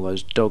we have all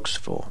those dogs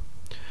for.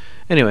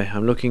 Anyway,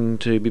 I'm looking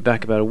to be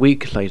back about a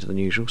week later than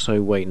usual,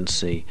 so wait and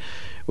see.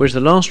 Which is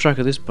the last track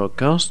of this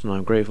podcast, and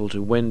I'm grateful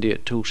to Wendy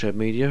at Toolshed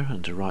Media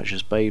and to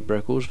Righteous Babe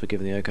Records for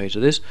giving the okay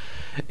to this.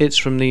 It's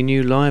from the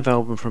new live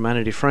album from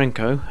Ani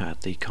DiFranco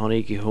at the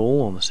Carnegie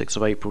Hall on the 6th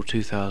of April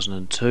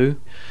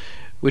 2002.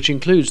 Which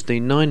includes the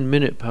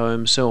 9-minute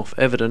poem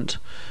Self-Evident,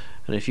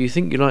 and if you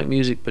think you like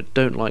music but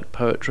don't like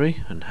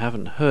poetry and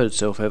haven't heard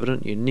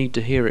Self-Evident, you need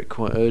to hear it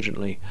quite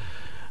urgently.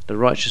 The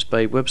Righteous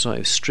Babe website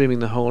is streaming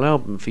the whole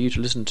album for you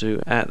to listen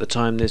to at the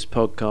time this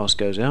podcast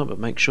goes out, but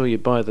make sure you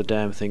buy the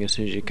damn thing as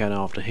soon as you can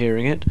after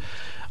hearing it.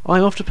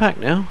 I'm off to pack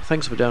now.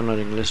 Thanks for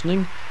downloading and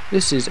listening.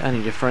 This is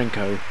Ani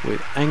DiFranco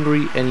with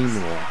Angry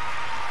Anymore.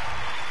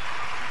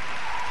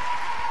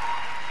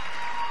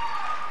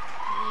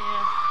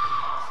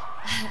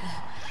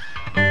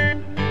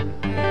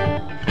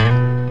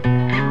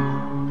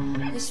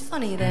 It's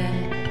funny that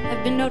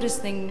I've been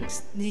noticing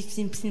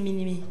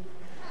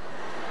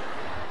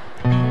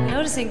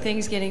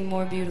things getting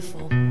more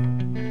beautiful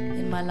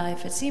in my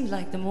life. It seems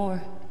like the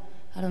more,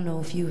 I don't know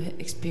if you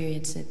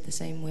experience it the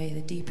same way,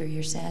 the deeper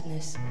your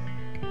sadness,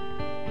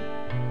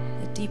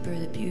 the deeper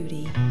the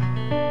beauty. But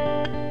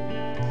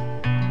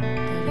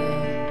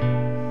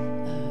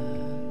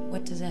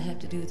what does that have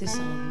to do with this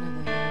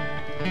song?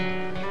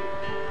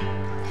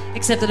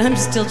 Except that I'm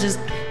still just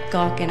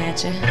gawking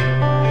at you.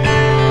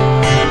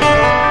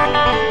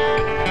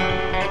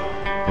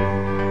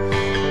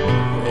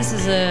 This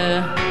is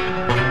a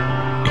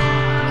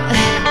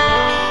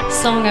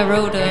song I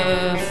wrote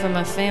for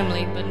my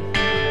family, but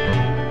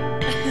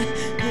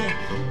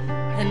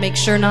and make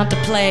sure not to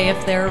play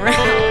if they're around.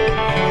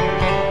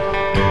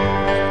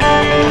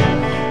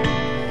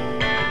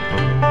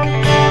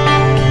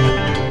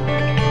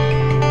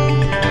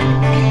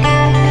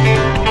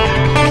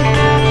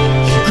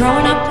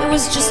 Growing up, it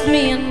was just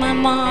me and my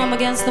mom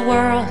against the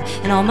world,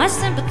 and all my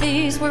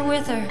sympathies were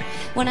with her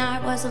when I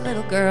was a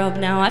little girl. But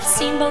now I've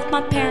seen both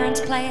my parents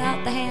play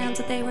out the hands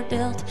that they were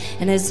dealt,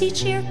 and as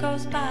each year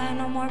goes by, I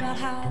know more about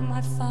how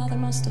my father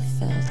must have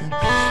felt. And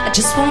I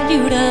just want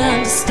you to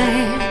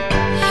understand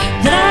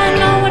that I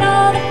know what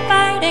all the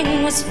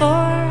fighting was for,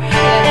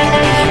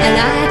 and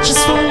I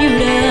just want you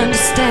to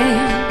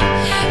understand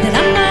that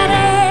I'm not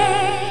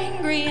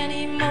angry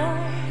anymore.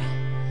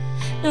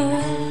 No,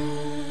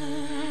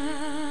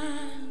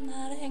 I'm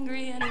not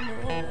angry anymore.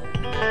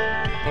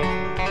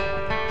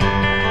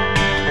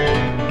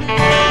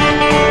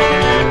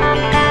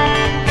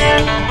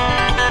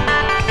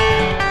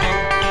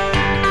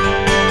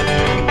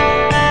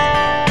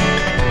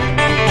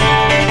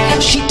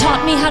 She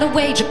taught me how to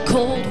wage a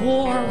cold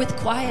war with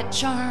quiet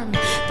charm,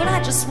 but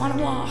I just want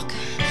to walk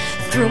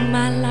through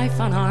my life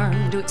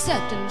unarmed, to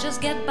accept and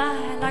just get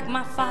by like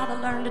my father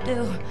learned to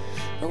do,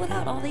 but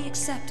without all the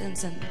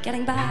acceptance and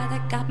getting by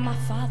that got my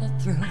father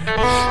through.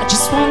 I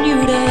just want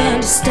you to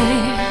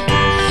understand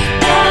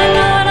that I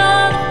know what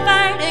all the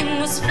fighting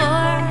was for,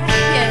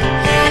 yeah.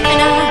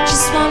 And I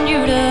just want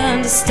you to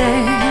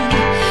understand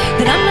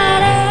that I'm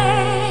not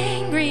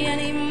angry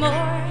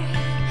anymore.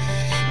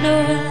 No,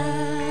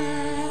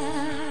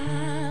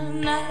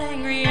 I'm not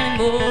angry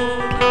anymore.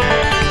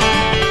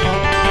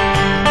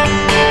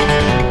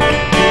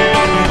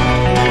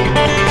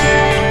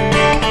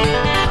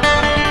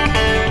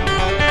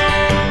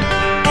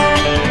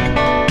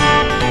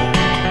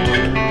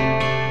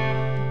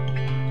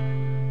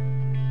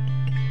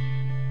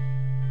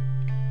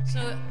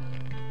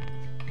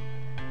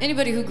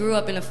 Anybody who grew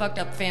up in a fucked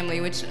up family,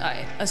 which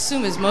I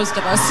assume is most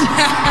of us.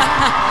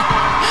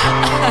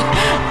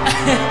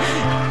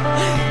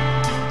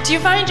 Do you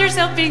find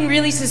yourself being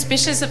really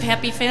suspicious of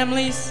happy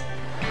families?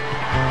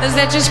 Does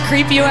that just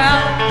creep you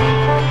out?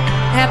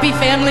 Happy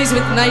families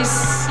with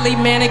nicely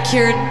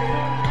manicured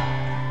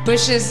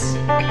bushes.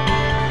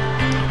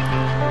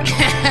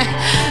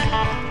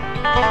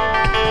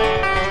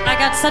 I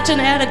got such an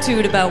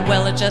attitude about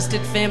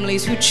well-adjusted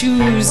families who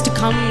choose to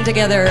come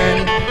together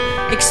and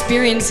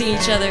experiencing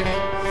each other,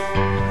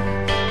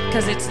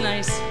 because it's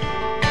nice.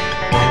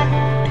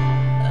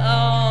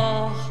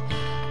 Oh,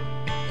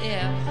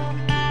 yeah.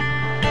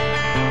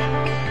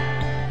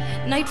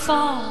 Night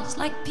falls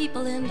like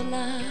people into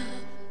love,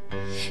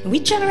 And we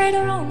generate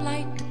our own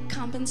light to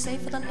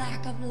compensate for the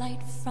lack of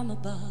light from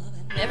above.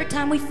 And every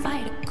time we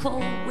fight, a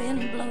cold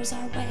wind blows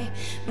our way.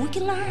 And we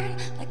can learn,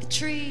 like the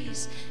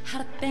trees, how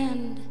to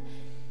bend,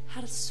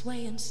 how to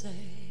sway and say,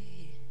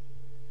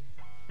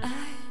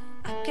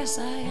 I guess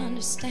I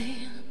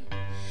understand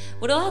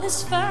what all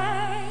this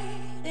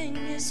fighting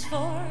is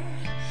for.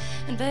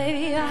 And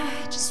baby,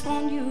 I just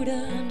want you to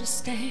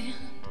understand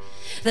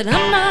that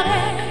I'm not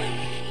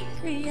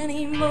angry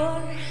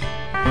anymore.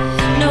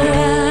 No,